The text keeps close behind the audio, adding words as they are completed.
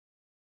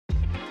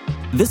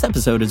This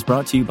episode is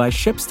brought to you by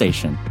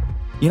ShipStation.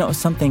 You know,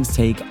 some things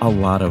take a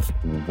lot of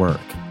work,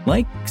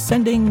 like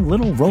sending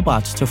little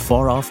robots to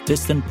far-off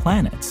distant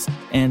planets.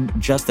 And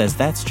just as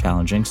that's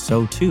challenging,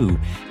 so too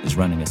is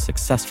running a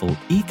successful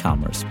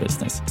e-commerce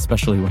business,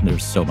 especially when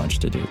there's so much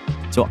to do.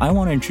 So I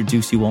want to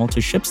introduce you all to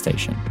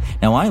ShipStation.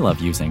 Now, I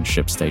love using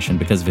ShipStation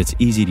because of its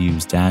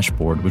easy-to-use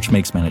dashboard, which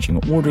makes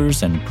managing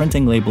orders and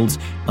printing labels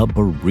a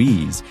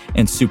breeze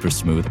and super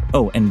smooth.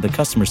 Oh, and the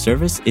customer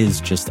service is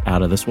just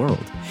out of this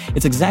world.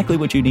 It's exactly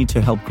what you need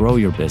to help grow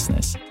your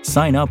business.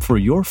 Sign up for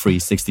your free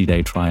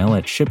 60-day trial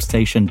at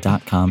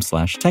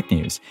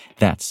shipstation.com/technews.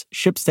 That's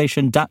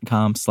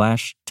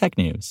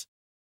shipstation.com/technews.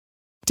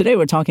 Today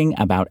we're talking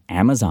about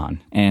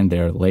Amazon and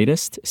their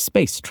latest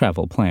space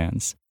travel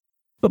plans.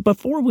 But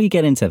before we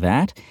get into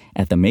that,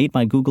 at the Made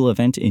by Google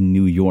event in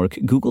New York,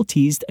 Google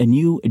teased a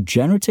new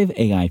generative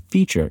AI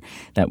feature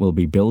that will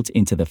be built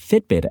into the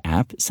Fitbit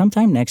app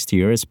sometime next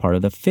year as part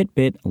of the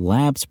Fitbit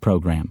Labs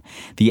program.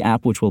 The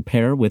app, which will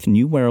pair with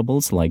new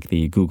wearables like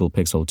the Google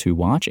Pixel 2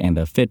 watch and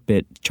the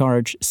Fitbit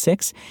Charge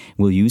 6,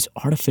 will use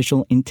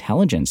artificial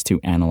intelligence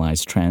to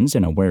analyze trends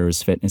in a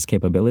wearer's fitness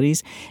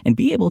capabilities and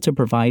be able to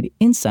provide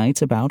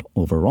insights about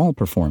overall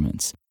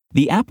performance.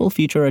 The app will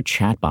feature a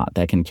chatbot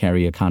that can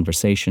carry a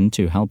conversation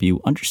to help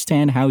you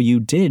understand how you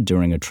did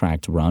during a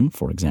tracked run,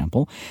 for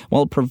example,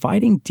 while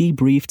providing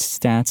debriefed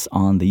stats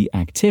on the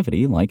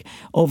activity like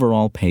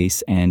overall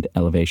pace and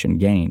elevation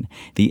gain.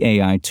 The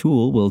AI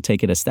tool will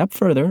take it a step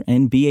further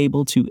and be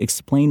able to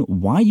explain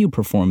why you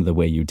performed the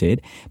way you did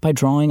by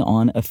drawing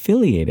on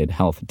affiliated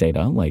health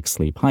data like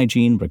sleep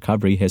hygiene,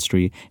 recovery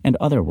history, and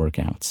other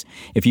workouts.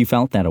 If you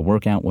felt that a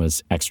workout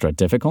was extra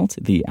difficult,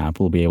 the app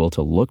will be able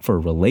to look for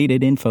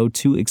related info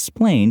to explain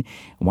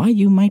why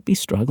you might be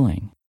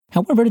struggling.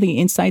 However, the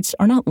insights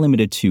are not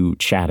limited to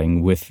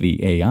chatting with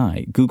the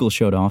AI. Google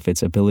showed off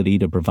its ability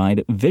to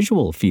provide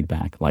visual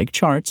feedback like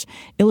charts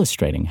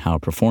illustrating how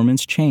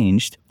performance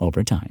changed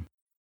over time.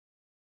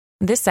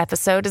 This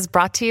episode is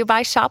brought to you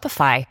by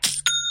Shopify.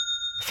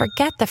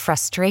 Forget the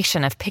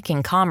frustration of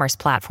picking commerce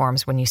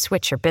platforms when you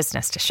switch your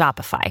business to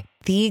Shopify,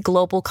 the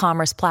global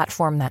commerce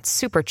platform that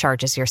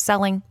supercharges your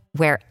selling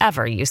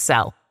wherever you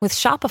sell. With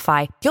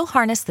Shopify, you'll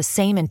harness the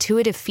same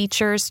intuitive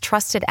features,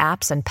 trusted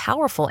apps, and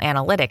powerful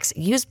analytics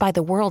used by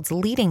the world's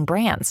leading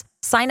brands.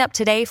 Sign up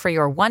today for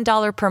your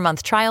 $1 per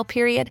month trial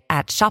period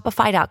at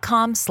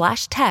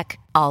shopify.com/tech,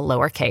 all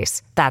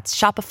lowercase. That's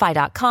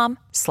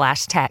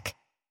shopify.com/tech.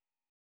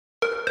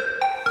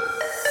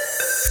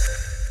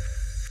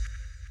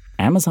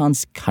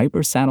 Amazon's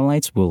Kuiper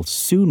satellites will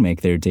soon make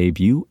their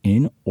debut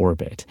in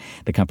orbit.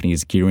 The company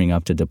is gearing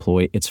up to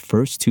deploy its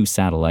first two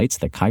satellites,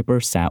 the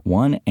Kuiper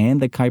Sat-1 and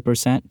the Kuiper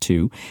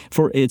Sat-2,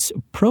 for its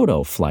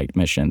proto-flight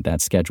mission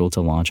that's scheduled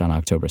to launch on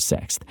October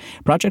 6th.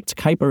 Project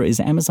Kuiper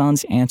is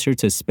Amazon's answer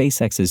to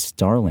SpaceX's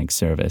Starlink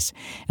service.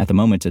 At the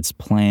moment, its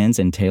plans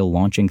entail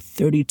launching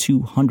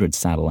 3,200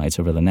 satellites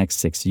over the next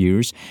 6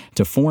 years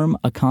to form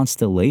a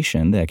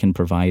constellation that can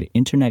provide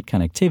internet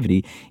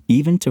connectivity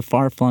even to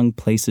far-flung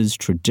places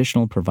traditional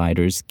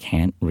providers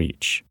can't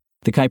reach.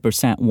 The Kuiper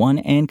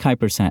Sat-1 and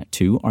Kuiper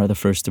Sat-2 are the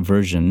first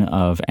version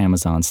of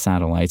Amazon's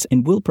satellites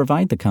and will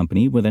provide the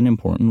company with an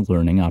important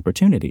learning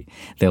opportunity.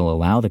 They'll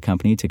allow the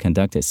company to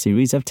conduct a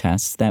series of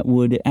tests that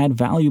would add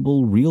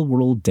valuable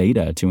real-world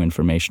data to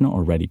information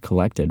already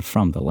collected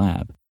from the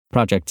lab.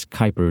 Project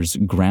Kuiper's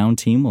ground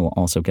team will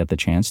also get the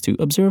chance to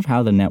observe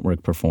how the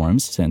network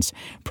performs, since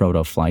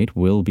Protoflight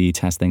will be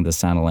testing the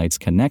satellite's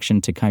connection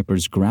to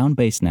Kuiper's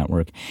ground-based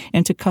network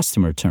and to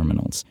customer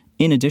terminals.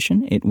 In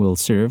addition, it will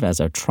serve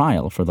as a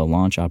trial for the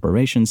launch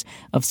operations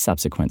of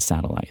subsequent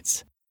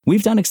satellites.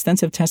 We've done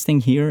extensive testing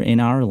here in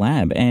our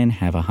lab and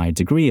have a high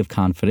degree of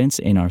confidence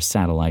in our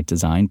satellite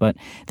design, but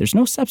there's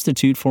no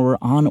substitute for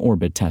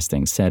on-orbit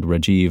testing, said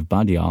Rajiv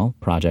Badial,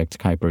 Project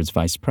Kuiper's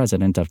Vice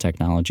President of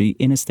Technology,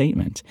 in a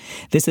statement.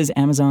 This is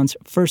Amazon's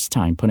first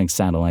time putting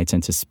satellites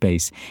into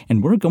space,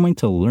 and we're going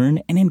to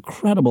learn an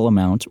incredible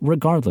amount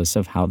regardless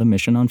of how the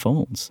mission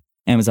unfolds.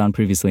 Amazon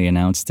previously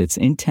announced its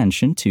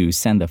intention to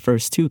send the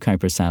first two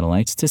Kuiper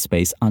satellites to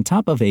space on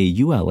top of a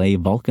ULA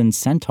Vulcan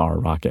Centaur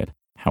rocket.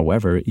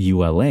 However,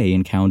 ULA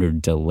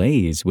encountered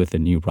delays with the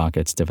new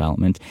rocket's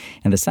development,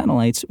 and the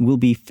satellites will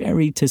be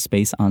ferried to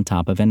space on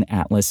top of an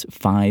Atlas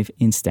V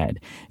instead.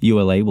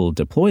 ULA will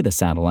deploy the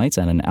satellites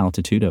at an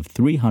altitude of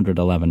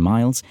 311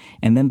 miles,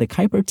 and then the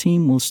Kuiper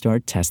team will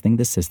start testing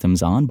the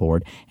systems on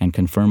board and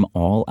confirm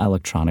all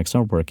electronics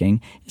are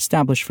working,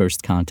 establish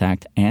first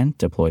contact, and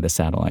deploy the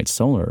satellite's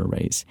solar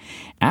arrays.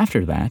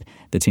 After that,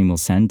 the team will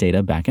send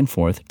data back and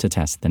forth to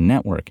test the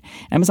network.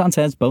 Amazon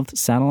says both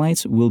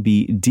satellites will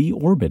be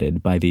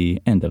deorbited by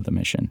the end of the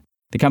mission.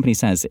 The company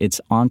says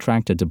it's on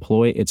track to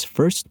deploy its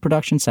first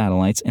production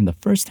satellites in the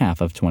first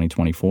half of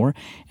 2024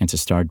 and to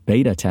start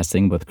beta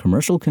testing with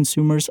commercial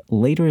consumers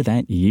later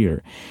that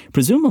year.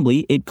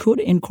 Presumably, it could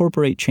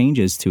incorporate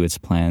changes to its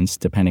plans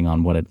depending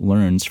on what it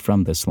learns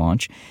from this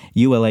launch.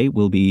 ULA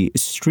will be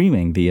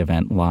streaming the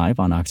event live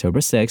on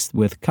October 6th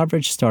with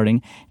coverage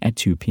starting at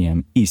 2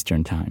 p.m.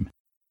 Eastern Time.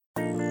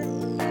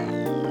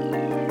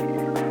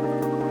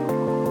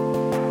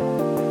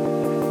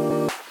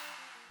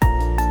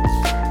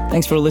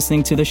 Thanks for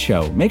listening to the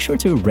show. Make sure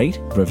to rate,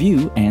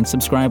 review, and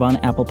subscribe on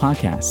Apple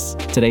Podcasts.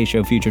 Today's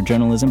show featured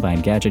journalism by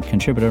Engadget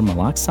contributor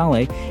Malak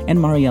Saleh and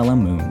Mariella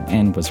Moon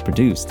and was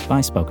produced by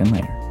Spoken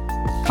Layer.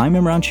 I'm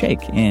Imran Sheikh,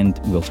 and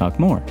we'll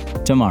talk more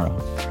tomorrow.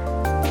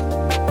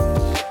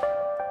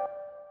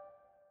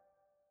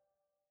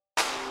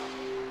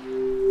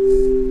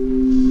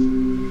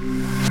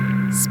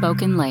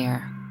 Spoken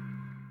Layer.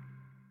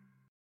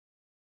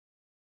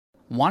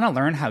 Want to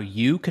learn how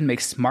you can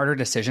make smarter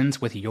decisions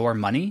with your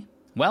money?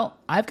 Well,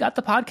 I've got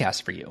the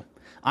podcast for you.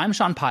 I'm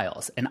Sean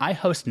Piles, and I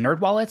host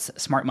NerdWallet's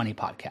Smart Money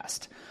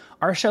Podcast.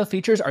 Our show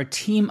features our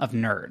team of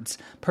nerds,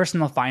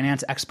 personal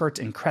finance experts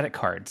in credit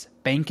cards,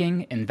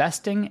 banking,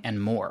 investing,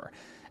 and more.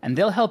 And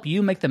they'll help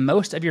you make the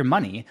most of your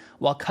money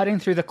while cutting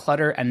through the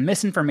clutter and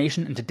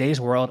misinformation in today's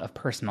world of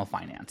personal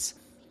finance.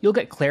 You'll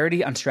get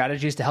clarity on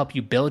strategies to help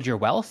you build your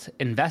wealth,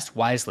 invest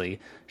wisely,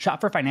 shop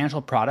for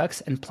financial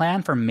products, and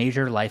plan for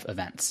major life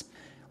events.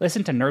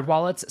 Listen to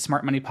NerdWallet's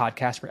Smart Money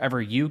Podcast wherever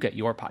you get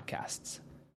your podcasts.